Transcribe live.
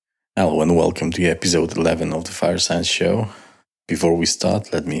Hello and welcome to episode 11 of the Fire Science Show. Before we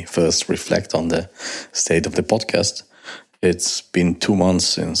start, let me first reflect on the state of the podcast. It's been 2 months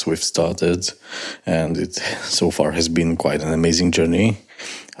since we've started, and it so far has been quite an amazing journey.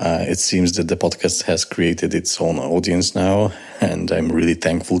 It seems that the podcast has created its own audience now, and I'm really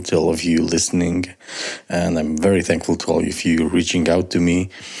thankful to all of you listening, and I'm very thankful to all of you reaching out to me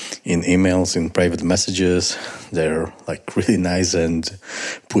in emails, in private messages. They're really nice and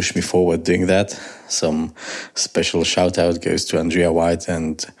push me forward doing that. Some special shout out goes to Andrea White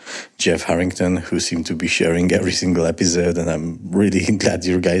and Jeff Harrington, who seem to be sharing every single episode, and I'm really glad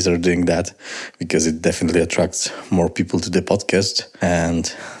you guys are doing that because it definitely attracts more people to the podcast. And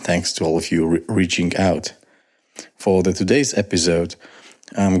thanks to all of you reaching out. For today's episode,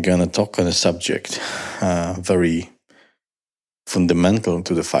 I'm gonna talk on a subject very fundamental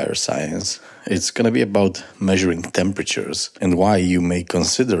to the fire science. It's gonna be about measuring temperatures and why you may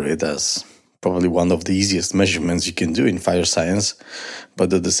consider it as probably one of the easiest measurements you can do in fire science,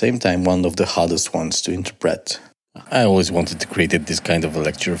 but at the same time, one of the hardest ones to interpret. I always wanted to create this kind of a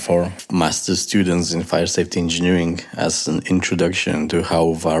lecture for master students in fire safety engineering as an introduction to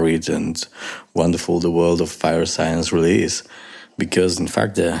how varied and wonderful the world of fire science really is. Because in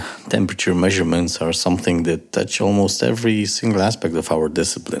fact, the temperature measurements are something that touch almost every single aspect of our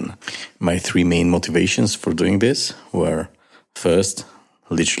discipline. My 3 main motivations for doing this were, first,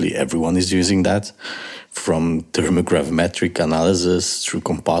 literally everyone is using that, from thermogravimetric analysis through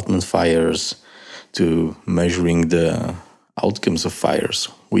compartment fires to measuring the outcomes of fires.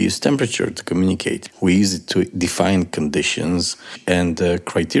 We use temperature to communicate. We use it to define conditions and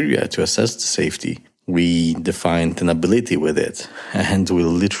criteria to assess the safety. We define tenability with it, and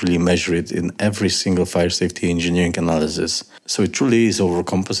we'll literally measure it in every single fire safety engineering analysis. So it truly is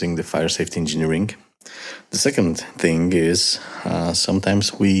over-encompassing the fire safety engineering. The second thing is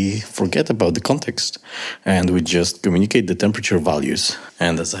sometimes we forget about the context and we just communicate the temperature values.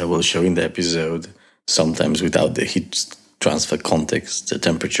 And as I will show in the episode, sometimes without the heat transfer context, the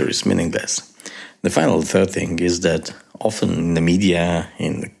temperature is meaningless. The third thing is that often in the media,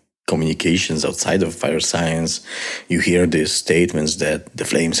 in communications outside of fire science, you hear these statements that the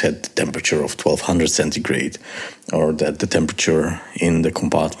flames had the temperature of 1200 centigrade or that the temperature in the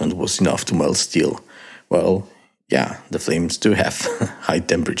compartment was enough to melt steel. Well, yeah, the flames do have high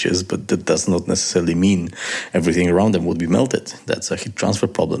temperatures, but that does not necessarily mean everything around them would be melted. That's a heat transfer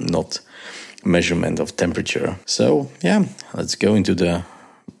problem, not measurement of temperature. So, yeah, let's go into the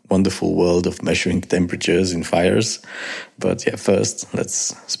wonderful world of measuring temperatures in fires. But yeah, first,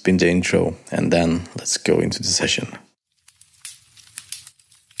 let's spin the intro and then let's go into the session.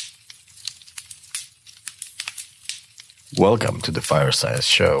 Welcome to the Fire Science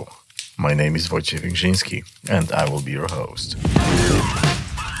Show. My name is Wojciech Większyński, and I will be your host.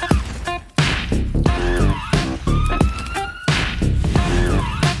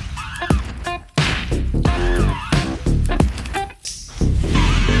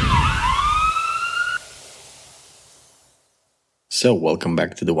 So, welcome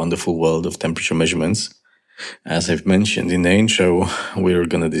back to the wonderful world of temperature measurements. As I've mentioned in the intro, we're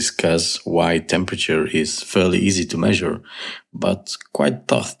going to discuss why temperature is fairly easy to measure, but quite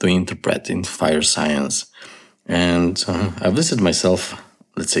tough to interpret in fire science. And I've listed myself,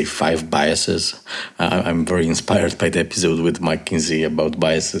 let's say, 5 biases. I'm very inspired by the episode with Mike Kinsey about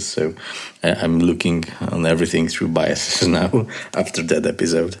biases, so I'm looking on everything through biases now after that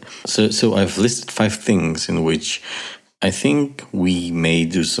episode. So I've listed 5 things in which I think we may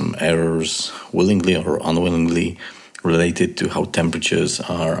do some errors, willingly or unwillingly, related to how temperatures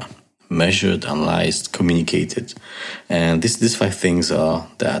are measured, analyzed, communicated. And these 5 things are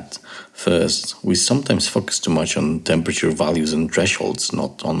that, first, we sometimes focus too much on temperature values and thresholds,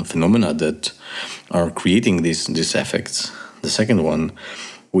 not on phenomena that are creating these effects. The second one,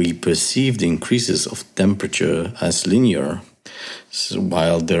 we perceive the increases of temperature as linear,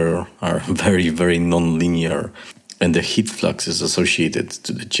 while there are very, very non-linear, and the heat fluxes associated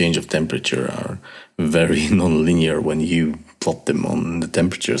to the change of temperature are very non-linear when you plot them on the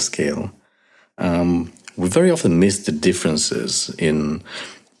temperature scale. We very often miss the differences in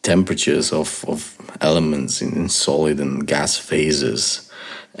temperatures of elements in solid and gas phases,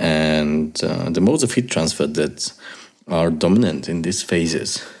 and the modes of heat transfer that are dominant in these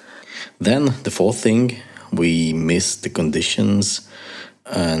phases. Then the fourth thing, we miss the conditions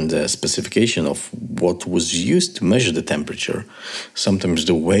and the specification of what was used to measure the temperature. Sometimes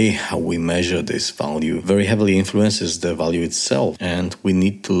the way how we measure this value very heavily influences the value itself, and we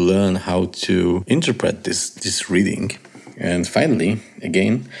need to learn how to interpret this reading. And finally,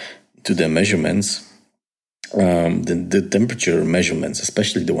 again, to the measurements, the temperature measurements,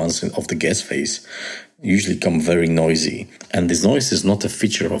 especially the ones of the gas phase, usually come very noisy. And this noise is not a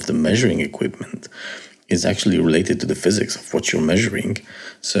feature of the measuring equipment. It's actually related to the physics of what you're measuring.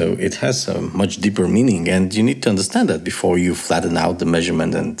 So it has a much deeper meaning, and you need to understand that before you flatten out the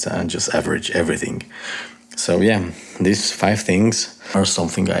measurement and just average everything. So yeah, these 5 things are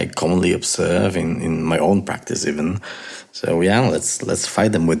something I commonly observe in my own practice even. So yeah, let's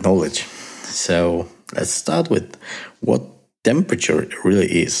fight them with knowledge. So let's start with what temperature really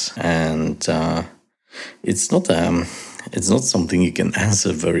is. And it's not something you can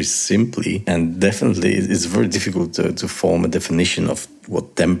answer very simply, and definitely it's very difficult to form a definition of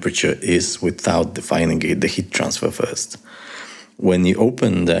what temperature is without defining the heat transfer first. When you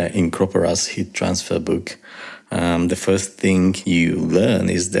open the Incropera's heat transfer book, the first thing you learn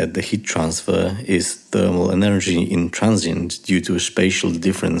is that the heat transfer is thermal energy in transient due to a spatial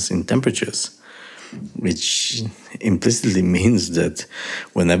difference in temperatures, which implicitly means that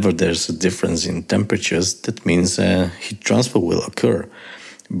whenever there's a difference in temperatures, that means heat transfer will occur.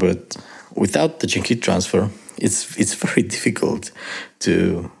 But without touching heat transfer, it's very difficult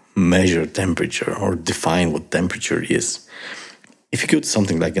to measure temperature or define what temperature is. If you go to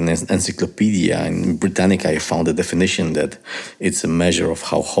something like an encyclopedia, in Britannica I found a definition that it's a measure of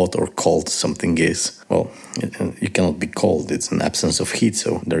how hot or cold something is. Well, you cannot be cold, it's an absence of heat,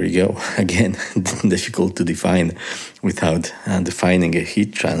 so there you go. Again, difficult to define without defining a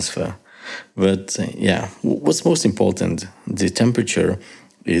heat transfer. But yeah, what's most important, the temperature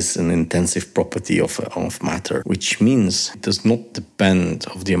is an intensive property of matter, which means it does not depend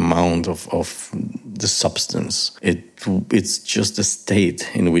of the amount of the substance. It's just the state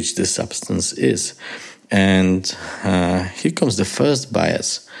in which the substance is. And here comes the first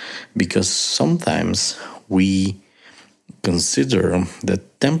bias, because sometimes we consider the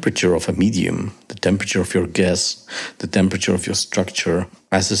temperature of a medium, the temperature of your gas, the temperature of your structure,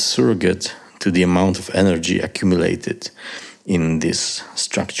 as a surrogate to the amount of energy accumulated in this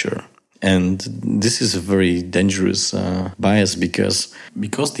structure. And this is a very dangerous bias because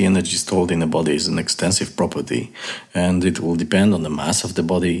the energy stored in the body is an extensive property, and it will depend on the mass of the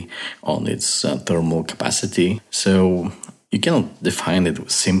body, on its thermal capacity. So you cannot define it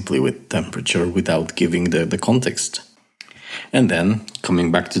simply with temperature without giving the context. And then,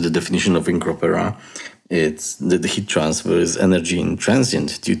 coming back to the definition of Incropera, it's the heat transfer is energy in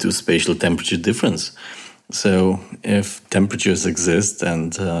transient due to spatial temperature difference. So if temperatures exist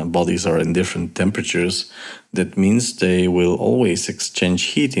and bodies are in different temperatures, that means they will always exchange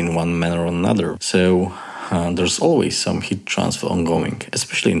heat in one manner or another. So there's always some heat transfer ongoing,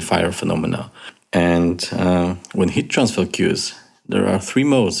 especially in fire phenomena. And when heat transfer occurs, there are 3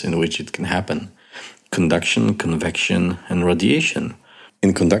 modes in which it can happen: conduction, convection, and radiation.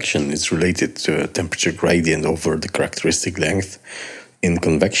 In conduction, it's related to a temperature gradient over the characteristic length. In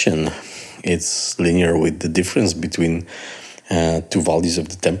convection, it's linear with the difference between 2 values of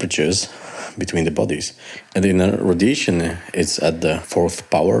the temperatures between the bodies. And in radiation, it's at the 4th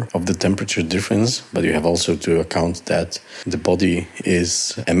power of the temperature difference, but you have also to account that the body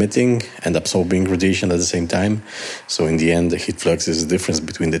is emitting and absorbing radiation at the same time. So in the end, the heat flux is the difference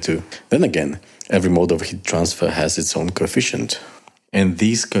between the 2. Then again, every mode of heat transfer has its own coefficient. And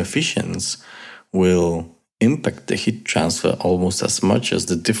these coefficients will impact the heat transfer almost as much as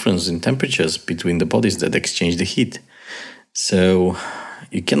the difference in temperatures between the bodies that exchange the heat. So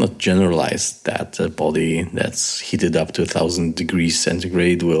you cannot generalize that a body that's heated up to 1,000 degrees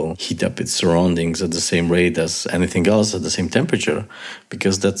centigrade will heat up its surroundings at the same rate as anything else at the same temperature,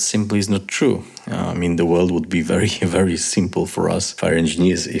 because that simply is not true. The world would be very, very simple for us fire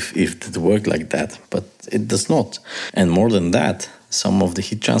engineers if it worked like that, but it does not. And more than that, some of the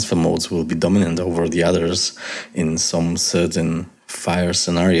heat transfer modes will be dominant over the others in some certain fire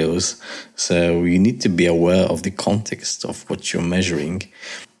scenarios. So you need to be aware of the context of what you're measuring.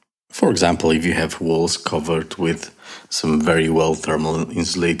 For example, if you have walls covered with some very well thermal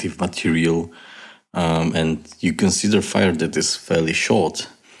insulative material, and you consider fire that is fairly short,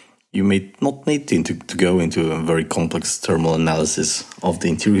 you may not need to go into a very complex thermal analysis of the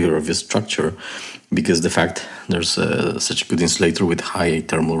interior of your structure, because the fact there's such a good insulator with high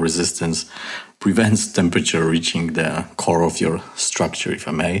thermal resistance prevents temperature reaching the core of your structure, if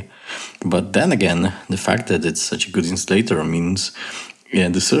I may. But then again, the fact that it's such a good insulator means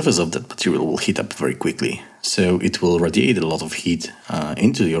the surface of that material will heat up very quickly. So it will radiate a lot of heat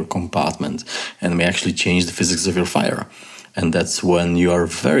into your compartment and may actually change the physics of your fire. And that's when you are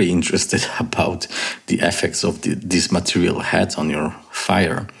very interested about the effects of this material had on your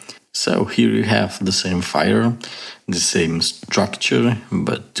fire. So here you have the same fire, the same structure,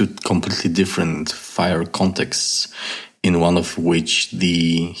 but two completely different fire contexts, in one of which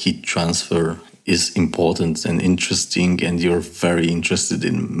the heat transfer is important and interesting, and you're very interested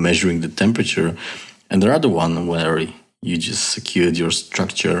in measuring the temperature, and the other one where you just secured your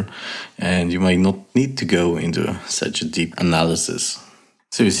structure and you might not need to go into such a deep analysis.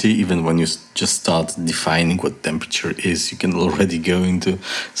 So you see, even when you just start defining what temperature is, you can already go into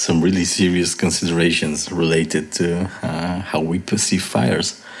some really serious considerations related to how we perceive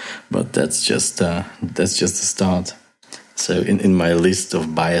fires. But that's just the start. So in my list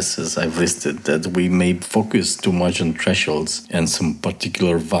of biases, I've listed that we may focus too much on thresholds and some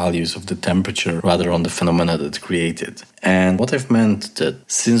particular values of the temperature rather on the phenomena that create it. And what I've meant that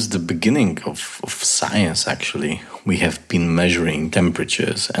since the beginning of science, actually, we have been measuring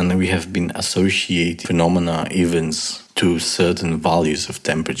temperatures and we have been associating phenomena, events to certain values of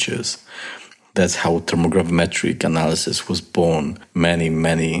temperatures. That's how thermogravimetric analysis was born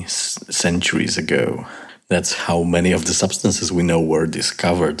many centuries ago. That's how many of the substances we know were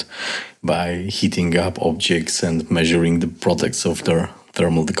discovered, by heating up objects and measuring the products of their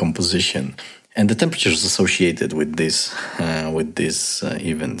thermal decomposition and the temperatures associated with these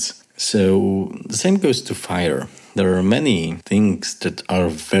events. So the same goes to fire. There are many things that are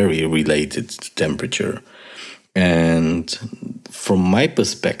very related to temperature. And from my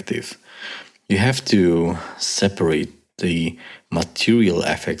perspective, you have to separate the material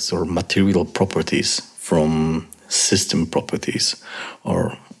effects or material properties from system properties,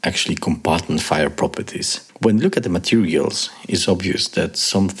 or actually compartment fire properties. When you look at the materials, it's obvious that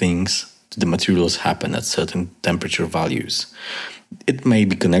some things to the materials happen at certain temperature values. It may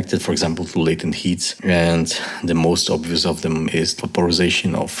be connected, for example, to latent heat, and the most obvious of them is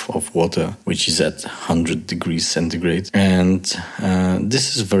vaporization of water, which is at 100 degrees centigrade. And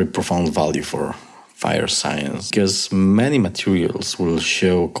this is a very profound value for fire science, because many materials will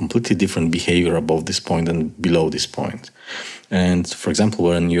show completely different behavior above this point and below this point. And for example,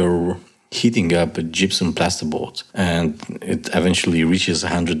 when you're heating up a gypsum plasterboard and it eventually reaches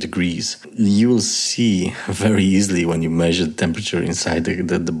 100 degrees, you will see very easily when you measure the temperature inside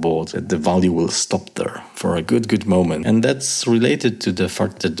the board that the value will stop there for a good moment. And that's related to the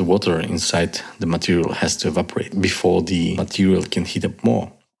fact that the water inside the material has to evaporate before the material can heat up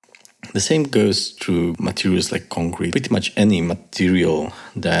more. The same goes through materials like concrete. Pretty much any material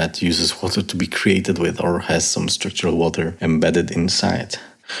that uses water to be created with or has some structural water embedded inside.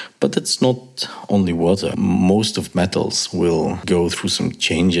 But it's not only water. Most of metals will go through some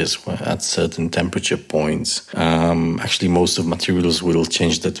changes at certain temperature points. Actually, most of materials will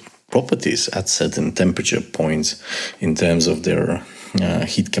change their properties at certain temperature points in terms of their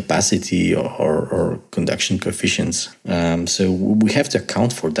heat capacity or conduction coefficients. So we have to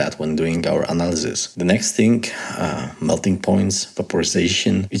account for that when doing our analysis. The next thing, melting points,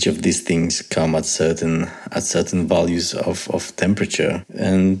 vaporization. Each of these things come at certain values of temperature,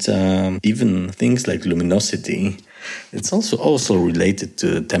 and even things like luminosity. It's also related to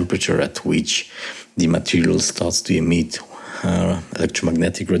the temperature at which the material starts to emit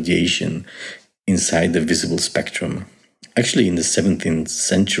electromagnetic radiation inside the visible spectrum. Actually, in the 17th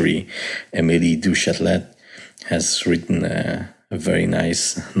century, Émilie du Châtelet has written a very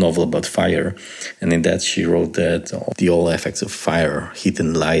nice novel about fire. And in that, she wrote that all effects of fire, heat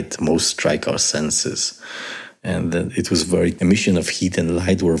and light, most strike our senses. And that it was emission of heat and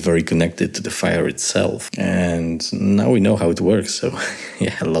light were very connected to the fire itself. And now we know how it works. So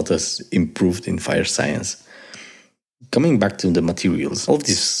yeah, a lot has improved in fire science. Coming back to the materials, all of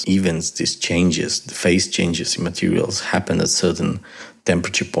these events, these changes, the phase changes in materials happen at certain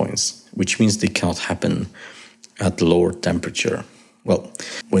temperature points, which means they cannot happen at lower temperature. Well,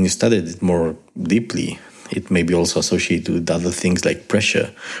 when you studied it more deeply, it may be also associated with other things like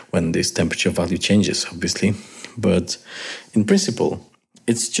pressure when this temperature value changes, obviously. But in principle,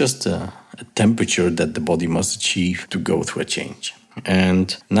 it's just a temperature that the body must achieve to go through a change.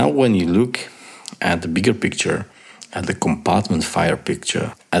 And now when you look at the bigger picture, at the compartment fire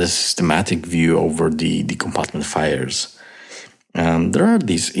picture, at a systematic view over the compartment fires, there are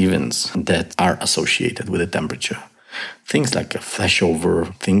these events that are associated with the temperature. Things like a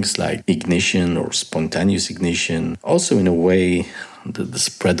flashover, things like ignition or spontaneous ignition. Also, in a way, the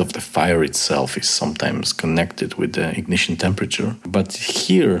spread of the fire itself is sometimes connected with the ignition temperature. But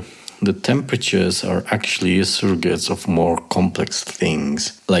here, the temperatures are actually surrogates of more complex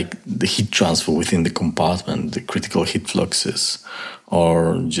things, like the heat transfer within the compartment, the critical heat fluxes,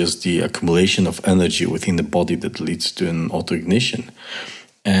 or just the accumulation of energy within the body that leads to an autoignition.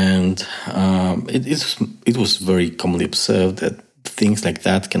 And it was very commonly observed that things like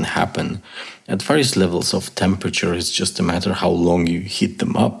that can happen at various levels of temperature. It's just a matter how long you heat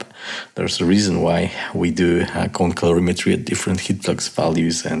them up. There's a reason why we do cone calorimetry at different heat flux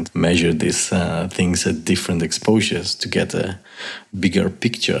values and measure these things at different exposures to get a bigger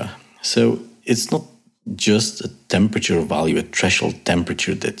picture. So it's not just a temperature value, a threshold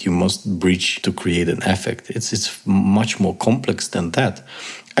temperature that you must breach to create an effect. It's much more complex than that.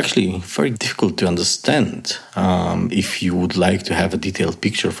 Actually, very difficult to understand if you would like to have a detailed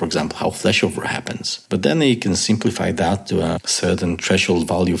picture, for example, how flashover happens. But then you can simplify that to a certain threshold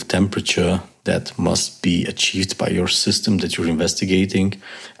value of temperature that must be achieved by your system that you're investigating,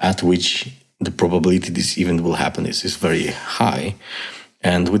 at which the probability this event will happen is very high.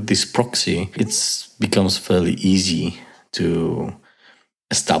 And with this proxy, it becomes fairly easy to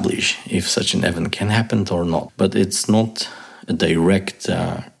establish if such an event can happen or not. But it's not a direct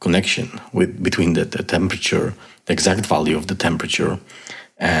connection between the temperature, the exact value of the temperature,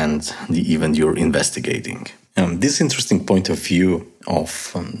 and the event you're investigating. This interesting point of view of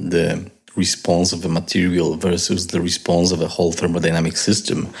the response of a material versus the response of a whole thermodynamic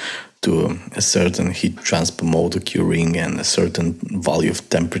system to a certain heat transfer mode occurring and a certain value of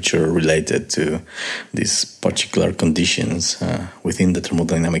temperature related to these particular conditions within the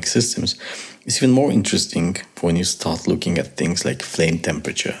thermodynamic systems is even more interesting when you start looking at things like flame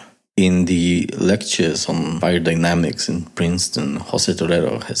temperature. In the lectures on fire dynamics in Princeton, Jose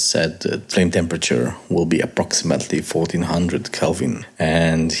Torero has said that flame temperature will be approximately 1400 Kelvin,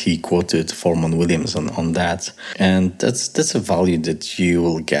 and he quoted Foreman Williams on that. And that's a value that you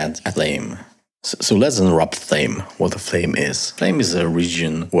will get at flame. So let's unwrap flame, what a flame is. Flame is a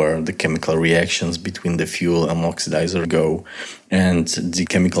region where the chemical reactions between the fuel and oxidizer go, and the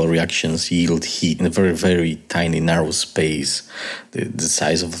chemical reactions yield heat in a very, very tiny, narrow space. The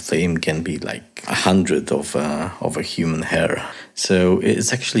size of a flame can be like 100 of a human hair. So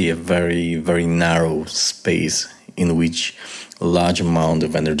it's actually a very, very narrow space in which a large amount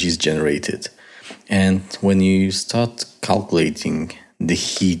of energy is generated. And when you start calculating the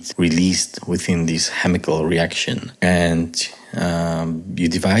heat released within this chemical reaction, and you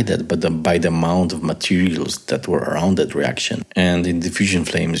divide that by the amount of materials that were around that reaction. And in diffusion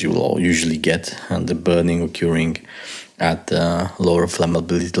flames, you will usually get the burning occurring at the lower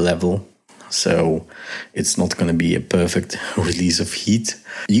flammability level. So it's not going to be a perfect release of heat.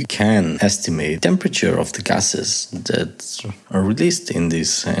 You can estimate temperature of the gases that are released in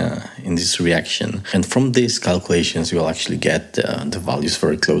this reaction, and from these calculations, you will actually get the values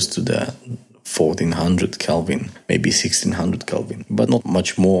very close to the 1400 Kelvin, maybe 1600 Kelvin, but not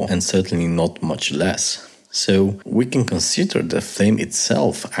much more, and certainly not much less. So we can consider the flame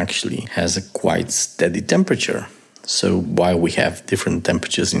itself actually has a quite steady temperature. So why we have different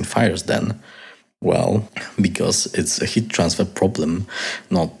temperatures in fires then? Well, because it's a heat transfer problem,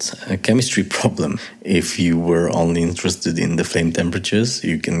 not a chemistry problem. If you were only interested in the flame temperatures,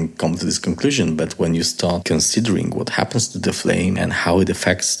 you can come to this conclusion. But when you start considering what happens to the flame and how it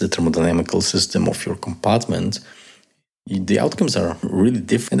affects the thermodynamical system of your compartment, the outcomes are really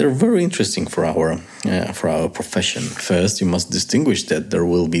different. They're very interesting for our profession. First, you must distinguish that there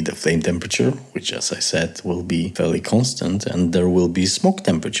will be the flame temperature, which, as I said, will be fairly constant, and there will be smoke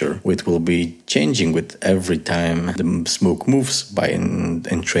temperature, which will be changing with every time the smoke moves by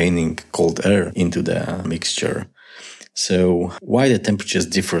entraining cold air into the mixture. So why the temperatures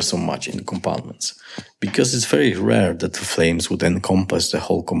differ so much in the compartments? Because it's very rare that the flames would encompass the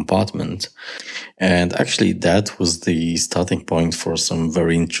whole compartment. And actually that was the starting point for some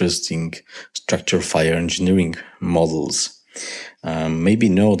very interesting structural fire engineering models. Maybe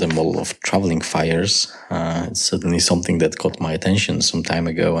know the model of traveling fires. It's certainly something that caught my attention some time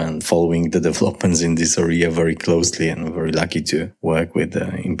ago, and following the developments in this area very closely, and I'm very lucky to work with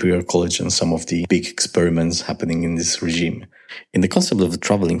Imperial College and some of the big experiments happening in this regime. In the concept of a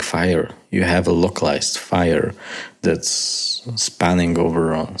traveling fire, you have a localized fire that's spanning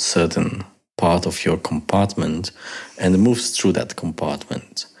over a certain part of your compartment and moves through that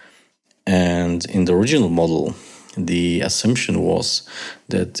compartment. And in the original model, the assumption was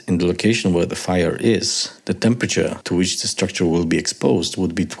that in the location where the fire is, the temperature to which the structure will be exposed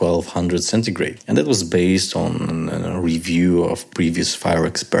would be 1200 centigrade. And that was based on a review of previous fire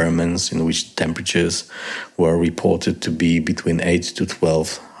experiments in which temperatures were reported to be between 8 to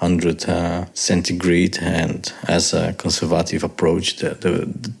 1200 centigrade. And as a conservative approach,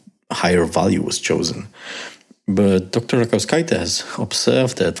 the higher value was chosen. But Dr. Rakauskaite has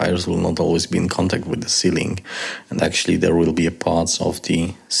observed that fires will not always be in contact with the ceiling, and actually there will be a parts of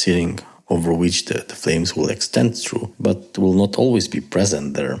the ceiling over which the flames will extend through, but will not always be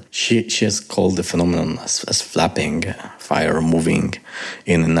present there. She has called the phenomenon as flapping, fire moving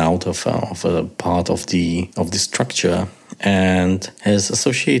in and out of a part of the structure, and has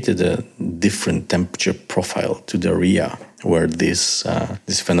associated a different temperature profile to the area where this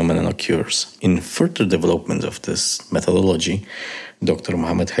phenomenon occurs. In further development of this methodology, Dr.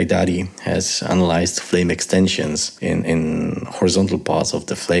 Mohammed Haidari has analyzed flame extensions in horizontal parts of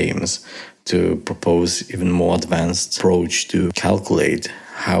the flames to propose even more advanced approach to calculate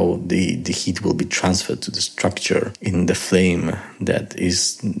how the heat will be transferred to the structure in the flame that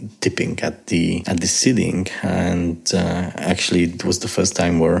is tipping at the ceiling. And actually, it was the first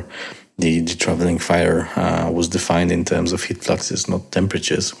time where the traveling fire was defined in terms of heat fluxes, not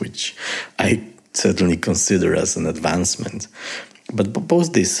temperatures, which I certainly consider as an advancement. But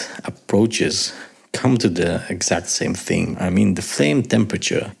both these approaches come to the exact same thing. I mean, the flame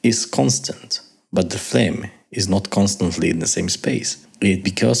temperature is constant, but the flame is not constantly in the same space.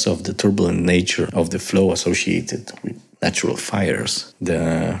 Because of the turbulent nature of the flow associated with natural fires,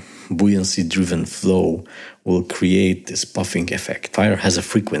 the buoyancy-driven flow will create this puffing effect. Fire has a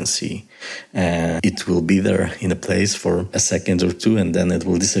frequency, and it will be there in a place for a second or two, and then it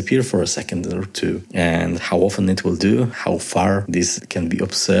will disappear for a second or two. And how often it will do, how far this can be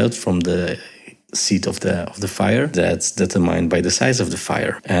observed from the seat of the fire, that's determined by the size of the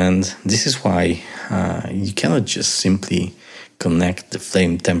fire. And this is why you cannot just simply connect the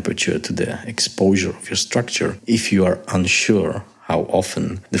flame temperature to the exposure of your structure if you are unsure how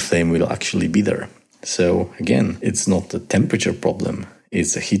often the flame will actually be there. So again, it's not a temperature problem,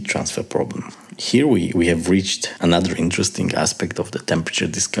 it's a heat transfer problem. Here we have reached another interesting aspect of the temperature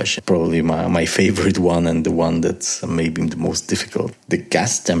discussion, probably my favorite one and the one that's maybe the most difficult. The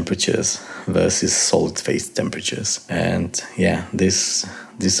gas temperatures versus solid phase temperatures. And yeah, these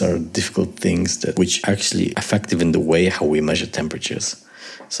are difficult things which actually affect even the way how we measure temperatures.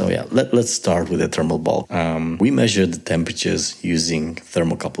 So yeah, let's start with the thermal bulk. We measure the temperatures using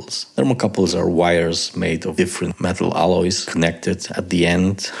thermocouples. Thermocouples are wires made of different metal alloys connected at the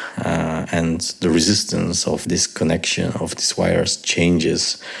end, and the resistance of this connection of these wires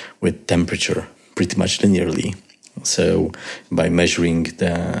changes with temperature pretty much linearly. So by measuring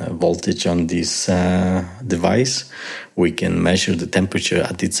the voltage on this device, we can measure the temperature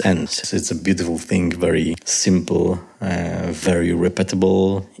at its end. So it's a beautiful thing, very simple, very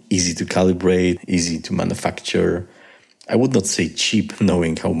repeatable, easy to calibrate, easy to manufacture. I would not say cheap,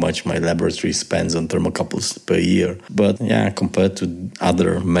 knowing how much my laboratory spends on thermocouples per year. But yeah, compared to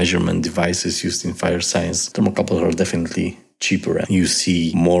other measurement devices used in fire science, thermocouples are definitely cheaper. You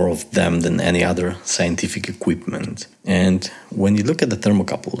see more of them than any other scientific equipment. And when you look at the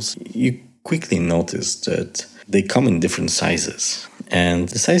thermocouples, you quickly notice that they come in different sizes. And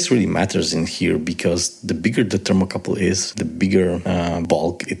the size really matters in here because the bigger the thermocouple is, the bigger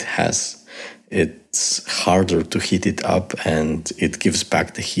bulk it has. It's harder to heat it up and it gives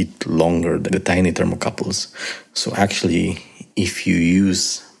back the heat longer than the tiny thermocouples. So actually, if you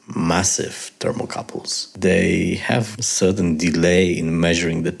use massive thermocouples, they have a certain delay in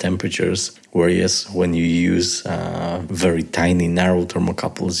measuring the temperatures, whereas when you use very tiny narrow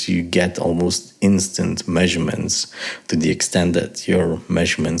thermocouples, you get almost instant measurements to the extent that your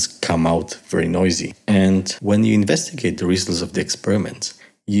measurements come out very noisy. And when you investigate the results of the experiment,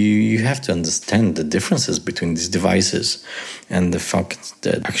 you have to understand the differences between these devices and the fact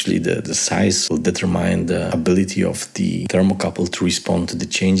that actually the size will determine the ability of the thermocouple to respond to the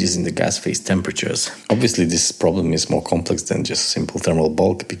changes in the gas phase temperatures. Obviously, this problem is more complex than just simple thermal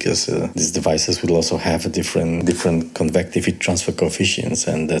bulk because these devices will also have a different convective heat transfer coefficients,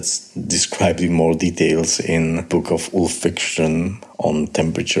 and that's described in more details in the book of Ulf Wikström on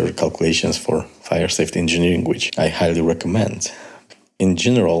temperature calculations for fire safety engineering, which I highly recommend. In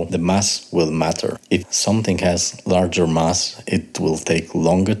general, the mass will matter. If something has larger mass, it will take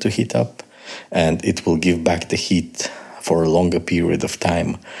longer to heat up and it will give back the heat for a longer period of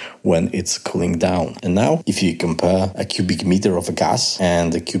time when it's cooling down. And now, if you compare a cubic meter of a gas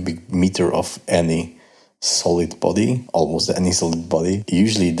and a cubic meter of any solid body, almost any solid body,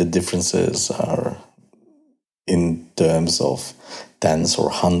 usually the differences are in terms of tens or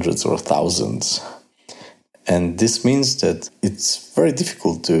hundreds or thousands. And this means that it's very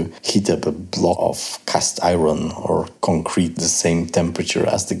difficult to heat up a block of cast iron or concrete the same temperature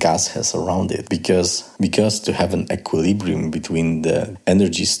as the gas has around it. Because to have an equilibrium between the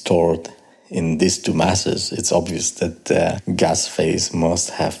energy stored in these two masses, it's obvious that the gas phase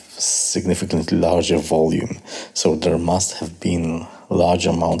must have significantly larger volume. So there must have been a large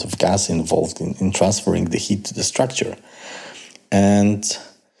amount of gas involved in transferring the heat to the structure. And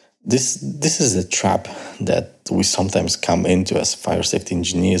This is a trap that we sometimes come into as fire safety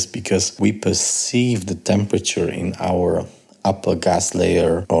engineers, because we perceive the temperature in our upper gas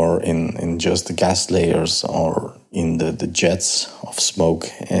layer, or in just the gas layers, or in the jets of smoke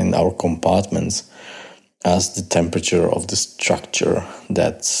in our compartments, as the temperature of the structure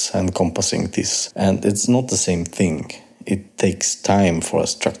that's encompassing this. And it's not the same thing. It takes time for a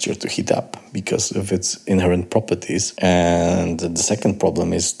structure to heat up because of its inherent properties. And the second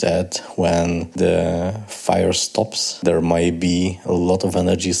problem is that when the fire stops, there might be a lot of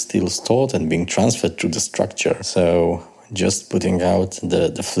energy still stored and being transferred through the structure. So just putting out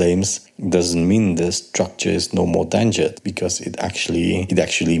the flames doesn't mean the structure is no more endangered, because it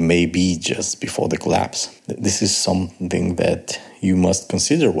actually may be just before the collapse. This is something that you must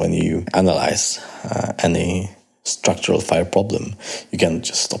consider when you analyze any structural fire problem. You can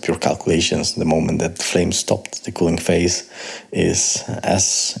just stop your calculations the moment that the flame stopped. The cooling phase is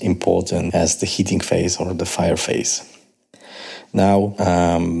as important as the heating phase or the fire phase. Now,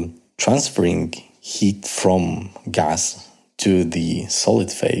 transferring heat from gas to the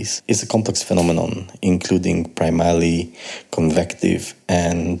solid phase is a complex phenomenon, including primarily convective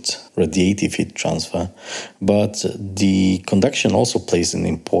and radiative heat transfer. But the conduction also plays an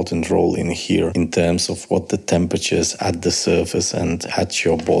important role in here in terms of what the temperatures at the surface and at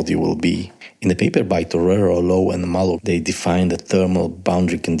your body will be. In a paper by Torero, Lowe and Malo, they define the thermal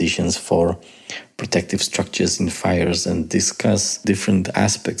boundary conditions for protective structures in fires and discuss different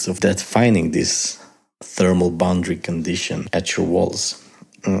aspects of defining this thermal boundary condition at your walls.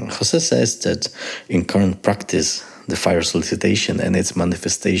 Jose says that in current practice, the fire solicitation and its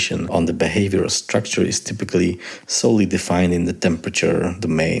manifestation on the behavioral structure is typically solely defined in the temperature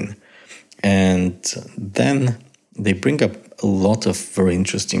domain. And then they bring up a lot of very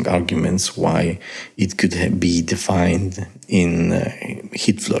interesting arguments why it could be defined in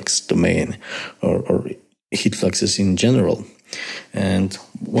heat flux domain or heat fluxes in general. And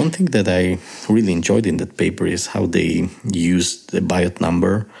one thing that I really enjoyed in that paper is how they used the Biot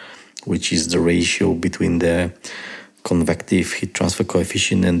number, which is the ratio between the convective heat transfer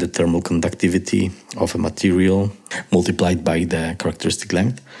coefficient and the thermal conductivity of a material multiplied by the characteristic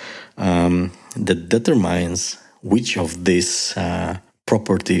length, that determines which of these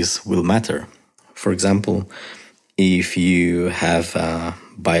properties will matter. For example, if you have a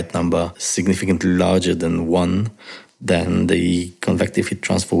Biot number significantly larger than 1, then the convective heat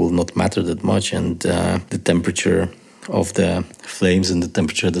transfer will not matter that much, and the temperature of the flames and the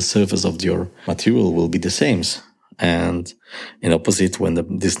temperature at the surface of your material will be the same. And in opposite,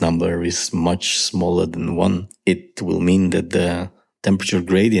 when this number is much smaller than 1, it will mean that the temperature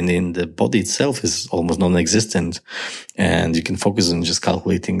gradient in the body itself is almost non-existent, and you can focus on just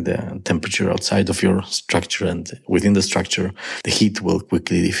calculating the temperature outside of your structure, and within the structure the heat will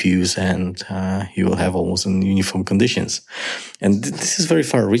quickly diffuse and you will have almost uniform conditions. And this is very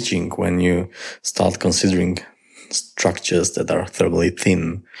far-reaching when you start considering structures that are thermally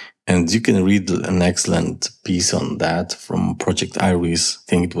thin. And you can read an excellent piece on that from Project Iris, I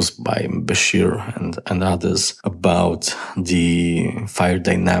think it was by Bashir and others, about the fire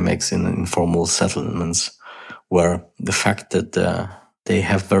dynamics in informal settlements, where the fact that they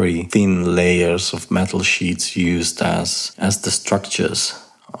have very thin layers of metal sheets used as the structures,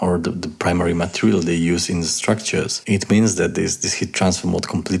 or the primary material they use in the structures, it means that this heat transfer mode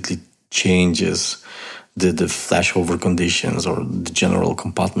completely changes the flashover conditions or the general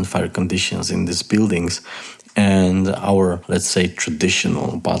compartment fire conditions in these buildings. And our, let's say, traditional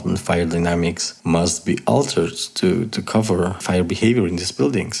compartment fire dynamics must be altered to cover fire behavior in these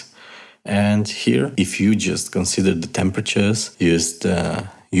buildings. And here, if you just consider the temperatures, use the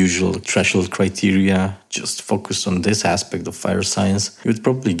usual threshold criteria, just focus on this aspect of fire science, you would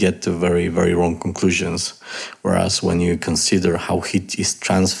probably get to very, very wrong conclusions. Whereas when you consider how heat is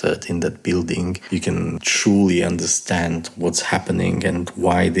transferred in that building, you can truly understand what's happening and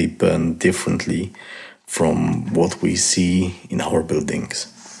why they burn differently from what we see in our buildings.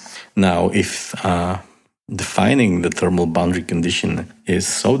 Now, if defining the thermal boundary condition is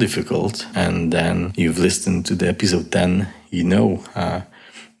so difficult, and then you've listened to the episode 10, you know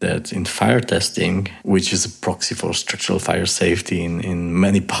that in fire testing, which is a proxy for structural fire safety in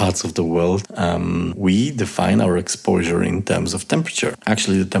many parts of the world, we define our exposure in terms of temperature.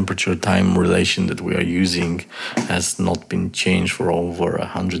 Actually, the temperature-time relation that we are using has not been changed for over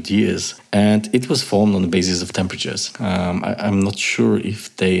 100 years. And it was formed on the basis of temperatures. I'm not sure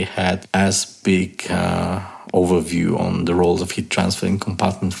if they had as big overview on the roles of heat transfer in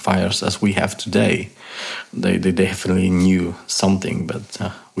compartment fires as we have today. They definitely knew something,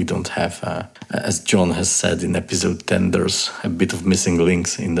 but we don't have, as John has said in episode 10, there's a bit of missing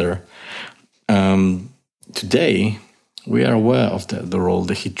links in there. Today, we are aware of the role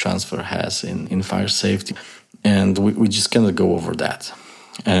the heat transfer has in fire safety, and we just cannot go over that.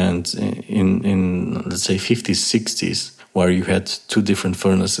 And in let's say 50s, 60s, where you had two different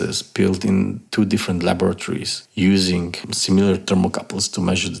furnaces built in two different laboratories using similar thermocouples to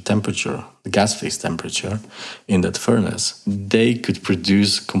measure the temperature, the gas phase temperature in that furnace, they could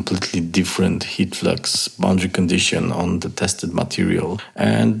produce completely different heat flux boundary condition on the tested material.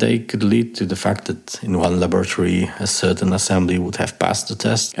 And they could lead to the fact that in one laboratory, a certain assembly would have passed the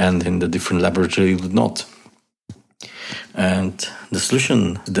test, and in the different laboratory it would not. And the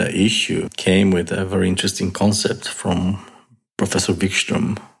solution to the issue came with a very interesting concept from Professor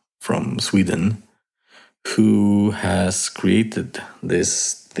Wikström from Sweden, who has created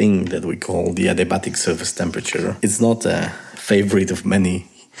this thing that we call the adiabatic surface temperature. It's not a favorite of many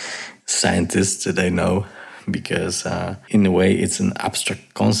scientists that I know, because in a way it's an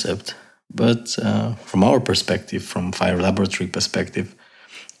abstract concept. But from our perspective, from fire laboratory perspective,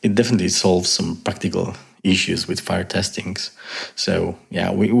 it definitely solves some practical issues with fire testings. So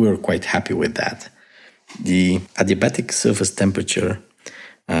yeah, we were quite happy with that. The adiabatic surface temperature,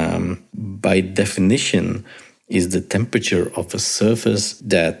 by definition, is the temperature of a surface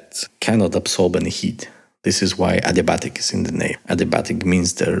that cannot absorb any heat. This is why adiabatic is in the name. Adiabatic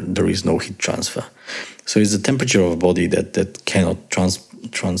means there is no heat transfer. So it's the temperature of a body that cannot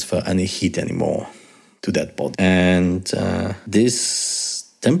transfer any heat anymore to that body. And this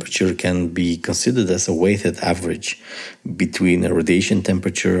temperature can be considered as a weighted average between a radiation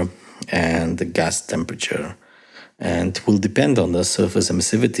temperature and the gas temperature, and will depend on the surface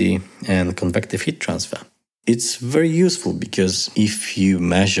emissivity and convective heat transfer. It's very useful because if you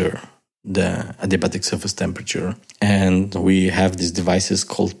measure the adiabatic surface temperature, and we have these devices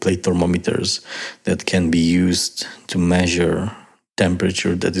called plate thermometers that can be used to measure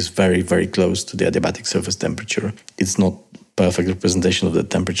temperature that is very, very close to the adiabatic surface temperature. It's not perfect representation of the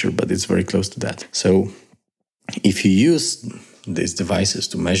temperature, but it's very close to that. So if you use these devices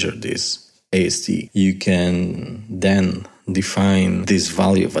to measure this AST, you can then define this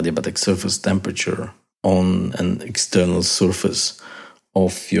value of adiabatic surface temperature on an external surface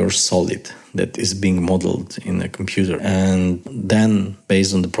of your solid that is being modeled in a computer, and then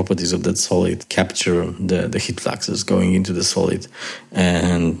based on the properties of that solid capture the heat fluxes going into the solid,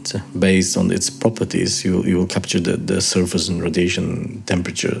 and based on its properties you will capture the surface and radiation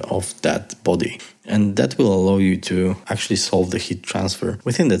temperature of that body, and that will allow you to actually solve the heat transfer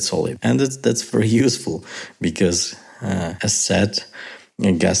within that solid. And that's very useful because as said,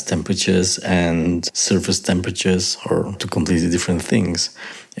 gas temperatures and surface temperatures are two completely different things.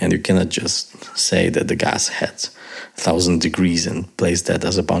 And you cannot just say that the gas had 1,000 degrees and place that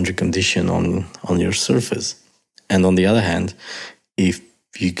as a boundary condition on your surface. And on the other hand, if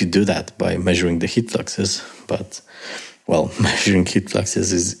you could do that by measuring the heat fluxes, but, well, measuring heat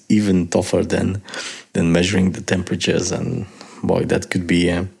fluxes is even tougher than measuring the temperatures. And boy, that could be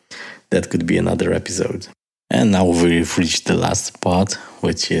another episode. And now we've reached the last part,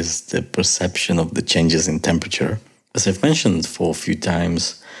 which is the perception of the changes in temperature. As I've mentioned for a few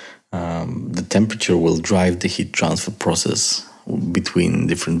times, the temperature will drive the heat transfer process between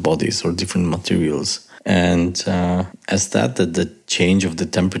different bodies or different materials. And as that the change of the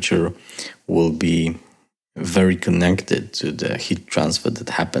temperature will be very connected to the heat transfer that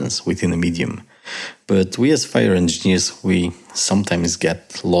happens within a medium. But we as fire engineers, we sometimes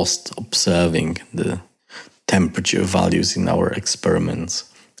get lost observing the temperature values in our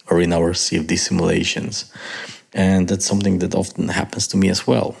experiments or in our CFD simulations. And that's something that often happens to me as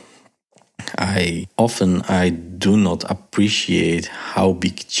well. I do not appreciate how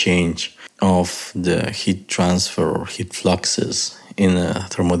big change of the heat transfer or heat fluxes in a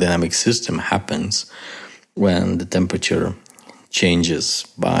thermodynamic system happens when the temperature changes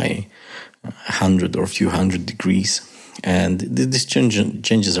by 100 or a few hundred degrees. And these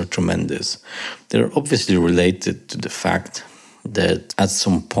changes are tremendous. They're obviously related to the fact that at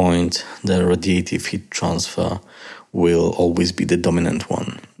some point the radiative heat transfer will always be the dominant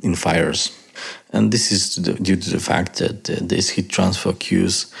one in fires. And this is due to the fact that this heat transfer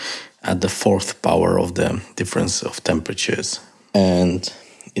occurs at the fourth power of the difference of temperatures. And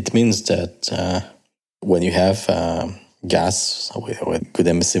it means that when you have gas with good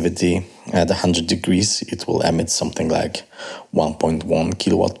emissivity at 100 degrees, it will emit something like 1.1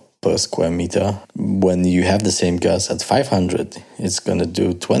 kilowatt per square meter. When you have the same gas at 500, it's going to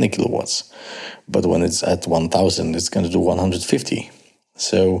do 20 kilowatts. But when it's at 1000, it's going to do 150.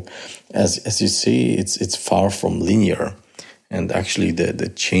 So as you see, it's far from linear. And actually the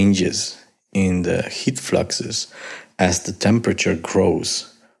changes in the heat fluxes as the temperature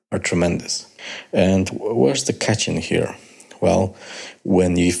grows are tremendous. And where's the catch in here? Well,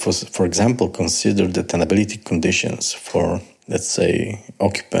 when you, for example, consider the tenability conditions for, let's say,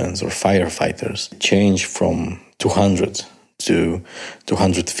 occupants or firefighters, change from 200 to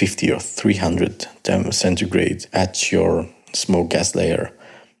 250 or 300 centigrade at your smoke gas layer,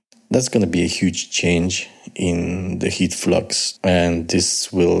 that's going to be a huge change in the heat flux. And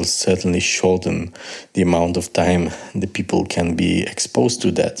this will certainly shorten the amount of time the people can be exposed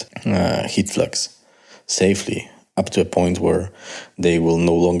to that heat flux safely, up to a point where they will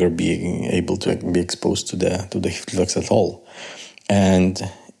no longer be able to be exposed to the heat flux at all. And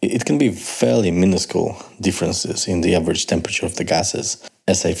it can be fairly minuscule differences in the average temperature of the gases.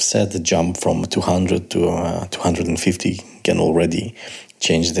 As I've said, the jump from 200 to 250 can already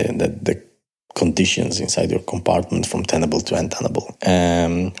change the conditions inside your compartment from tenable to untenable.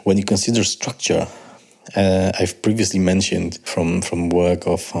 When you consider structure, I've previously mentioned from work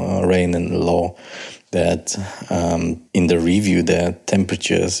of Rain and Law that in the review, the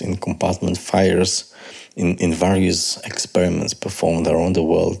temperatures in compartment fires in various experiments performed around the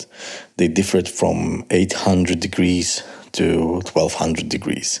world, they differed from 800 degrees to 1200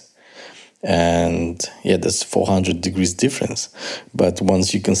 degrees. And yeah, that's 400 degrees difference. But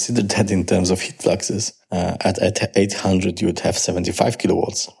once you consider that in terms of heat fluxes, at 800 you would have 75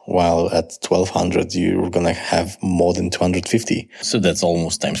 kilowatts, while at 1200 you're going to have more than 250. So that's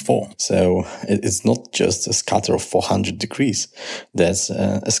almost times 4. So it's not just a scatter of 400 degrees. That's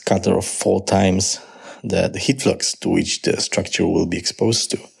a scatter of 4 times the heat flux to which the structure will be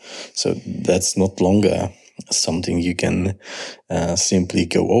exposed to. So that's not longer something you can simply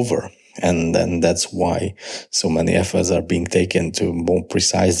go over. And then that's why so many efforts are being taken to more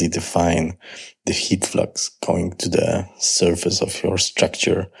precisely define the heat flux going to the surface of your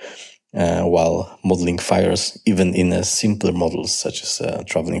structure while modeling fires, even in a simpler models such as a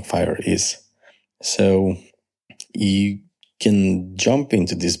traveling fire is. So you can jump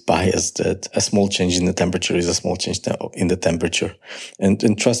into this bias that a small change in the temperature is a small change in the temperature.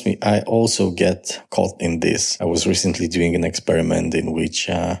 And trust me, I also get caught in this. I was recently doing an experiment in which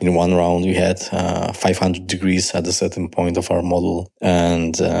in one round we had 500 degrees at a certain point of our model.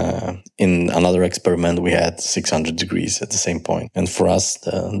 And in another experiment, we had 600 degrees at the same point. And for us,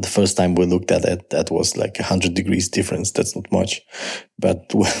 the first time we looked at it, that was like 100 degrees difference. That's not much.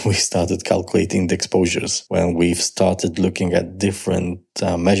 But when we started calculating the exposures, when we've started looking at different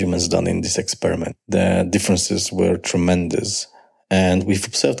measurements done in this experiment, the differences were tremendous. And we've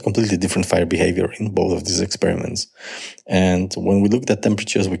observed completely different fire behavior in both of these experiments. And when we looked at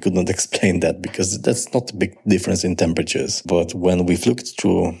temperatures, we could not explain that because that's not a big difference in temperatures. But when we've looked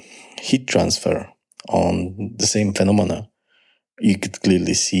through heat transfer on the same phenomena, you could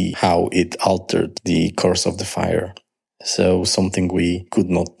clearly see how it altered the course of the fire. So something we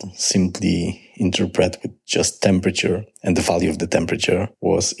could not simply interpret with just temperature and the value of the temperature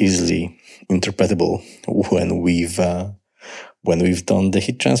was easily interpretable when we've done the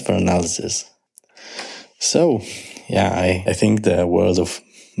heat transfer analysis. So yeah, I think the world of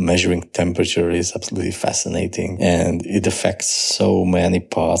measuring temperature is absolutely fascinating, and it affects so many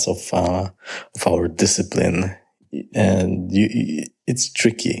parts of our discipline. And it's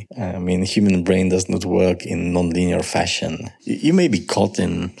tricky. I mean, human brain does not work in non-linear fashion. You may be caught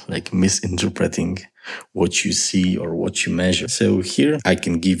in like misinterpreting what you see or what you measure. So here I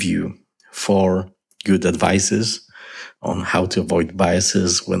can give you 4 good advices on how to avoid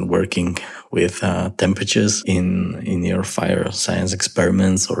biases when working with temperatures in your fire science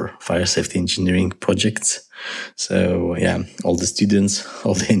experiments or fire safety engineering projects. So yeah, all the students,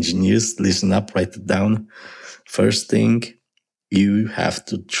 all the engineers, listen up, write it down. First thing, you have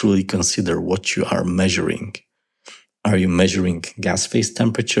to truly consider what you are measuring. Are you measuring gas phase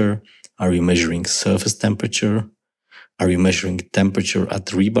temperature? Are you measuring surface temperature? Are you measuring temperature at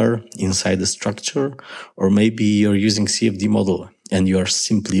rebar inside the structure? Or maybe you're using CFD model and you are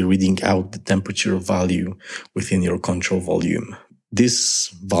simply reading out the temperature value within your control volume.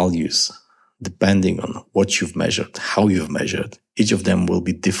 These values, depending on what you've measured, how you've measured, each of them will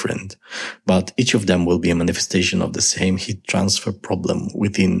be different, but each of them will be a manifestation of the same heat transfer problem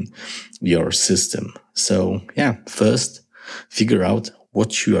within your system. So yeah, first, figure out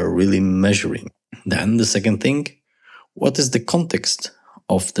what you are really measuring. Then the second thing, what is the context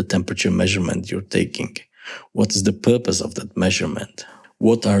of the temperature measurement you're taking? What is the purpose of that measurement?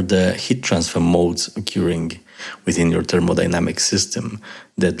 What are the heat transfer modes occurring within your thermodynamic system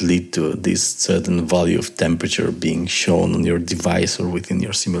that lead to this certain value of temperature being shown on your device or within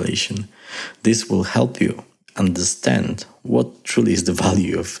your simulation? This will help you understand what truly is the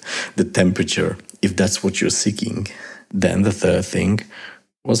value of the temperature, if that's what you're seeking. Then the third thing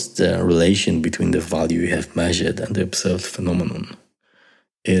was the relation between the value you have measured and the observed phenomenon.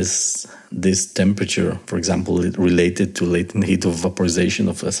 Is this temperature, for example, related to latent heat of vaporization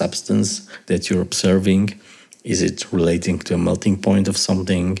of a substance that you're observing? Is it relating to a melting point of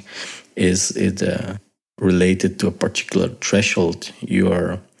something? Is it related to a particular threshold you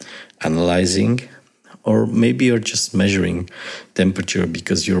are analyzing? Or maybe you're just measuring temperature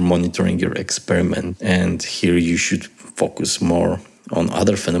because you're monitoring your experiment, and here you should focus more on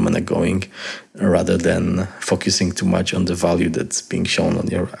other phenomena going rather than focusing too much on the value that's being shown on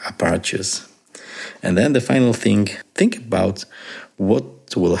your apparatus. And then the final thing, think about what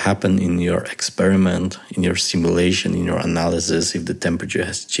will happen in your experiment, in your simulation, in your analysis if the temperature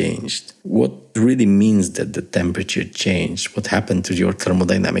has changed. What really means that the temperature changed? What happened to your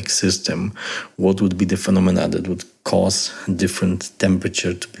thermodynamic system? What would be the phenomena that would cause different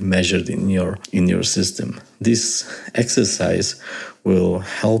temperature to be measured in your system? This exercise will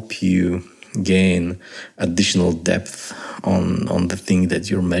help you gain additional depth on the thing that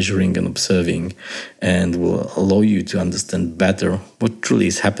you're measuring and observing, and will allow you to understand better what truly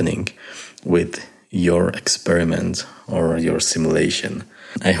is happening with your experiment or your simulation.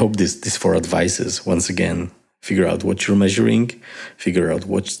 I hope these four advices, once again, figure out what you're measuring, figure out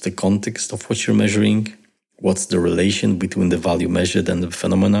what's the context of what you're measuring, what's the relation between the value measured and the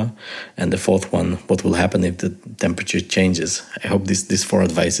phenomena, and the fourth one, what will happen if the temperature changes. I hope these four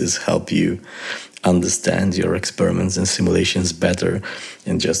advices help you understand your experiments and simulations better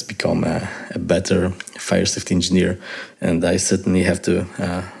and just become a better fire safety engineer. And I certainly have to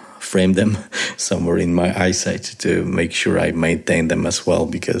frame them somewhere in my eyesight to make sure I maintain them as well,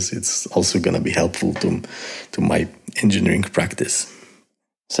 because it's also going to be helpful to my engineering practice.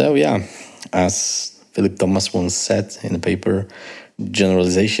 So yeah, as Philip Thomas once said in a paper,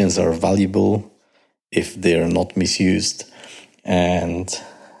 generalizations are valuable if they are not misused. And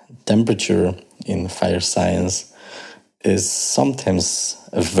temperature in fire science is sometimes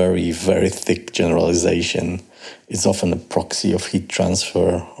a very, very thick generalization. It's often a proxy of heat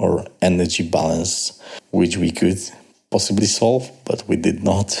transfer or energy balance, which we could possibly solve, but we did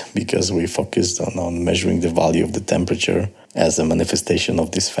not, because we focused on measuring the value of the temperature as a manifestation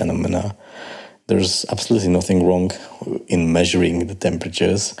of this phenomena. There's absolutely nothing wrong in measuring the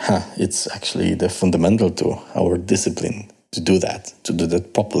temperatures. It's actually the fundamental to our discipline to do that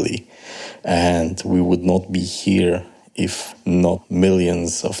properly. And we would not be here if not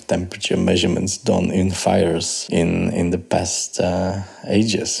millions of temperature measurements done in fires in the past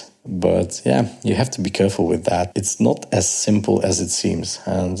ages. But yeah, you have to be careful with that. It's not as simple as it seems.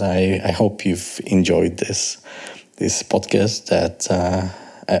 And I hope you've enjoyed this podcast, that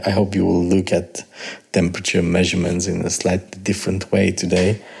I hope you will look at temperature measurements in a slightly different way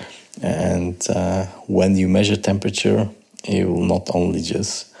today. And when you measure temperature, you will not only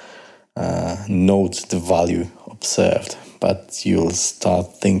just note the value observed, but you'll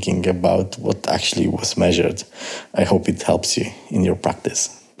start thinking about what actually was measured. I hope it helps you in your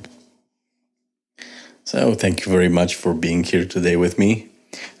practice. So thank you very much for being here today with me.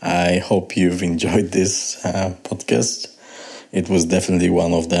 I hope you've enjoyed this podcast. It was definitely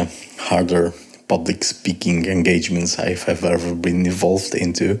one of the harder public speaking engagements I've ever been involved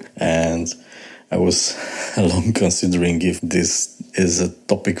into, and I was long considering if this is a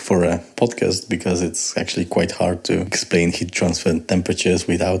topic for a podcast, because it's actually quite hard to explain heat transfer and temperatures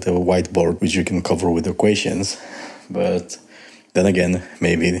without a whiteboard which you can cover with equations. But then again,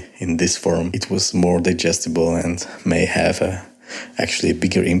 maybe in this form it was more digestible and may have actually a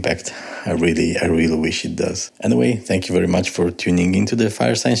bigger impact. I really wish it does. Anyway, thank you very much for tuning into the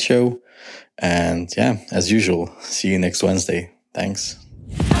Fire Science Show. And yeah, as usual, see you next Wednesday. Thanks.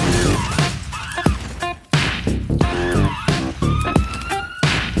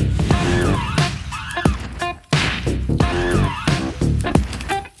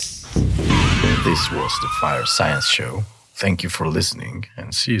 This was the Fire Science Show. Thank you for listening,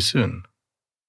 and see you soon.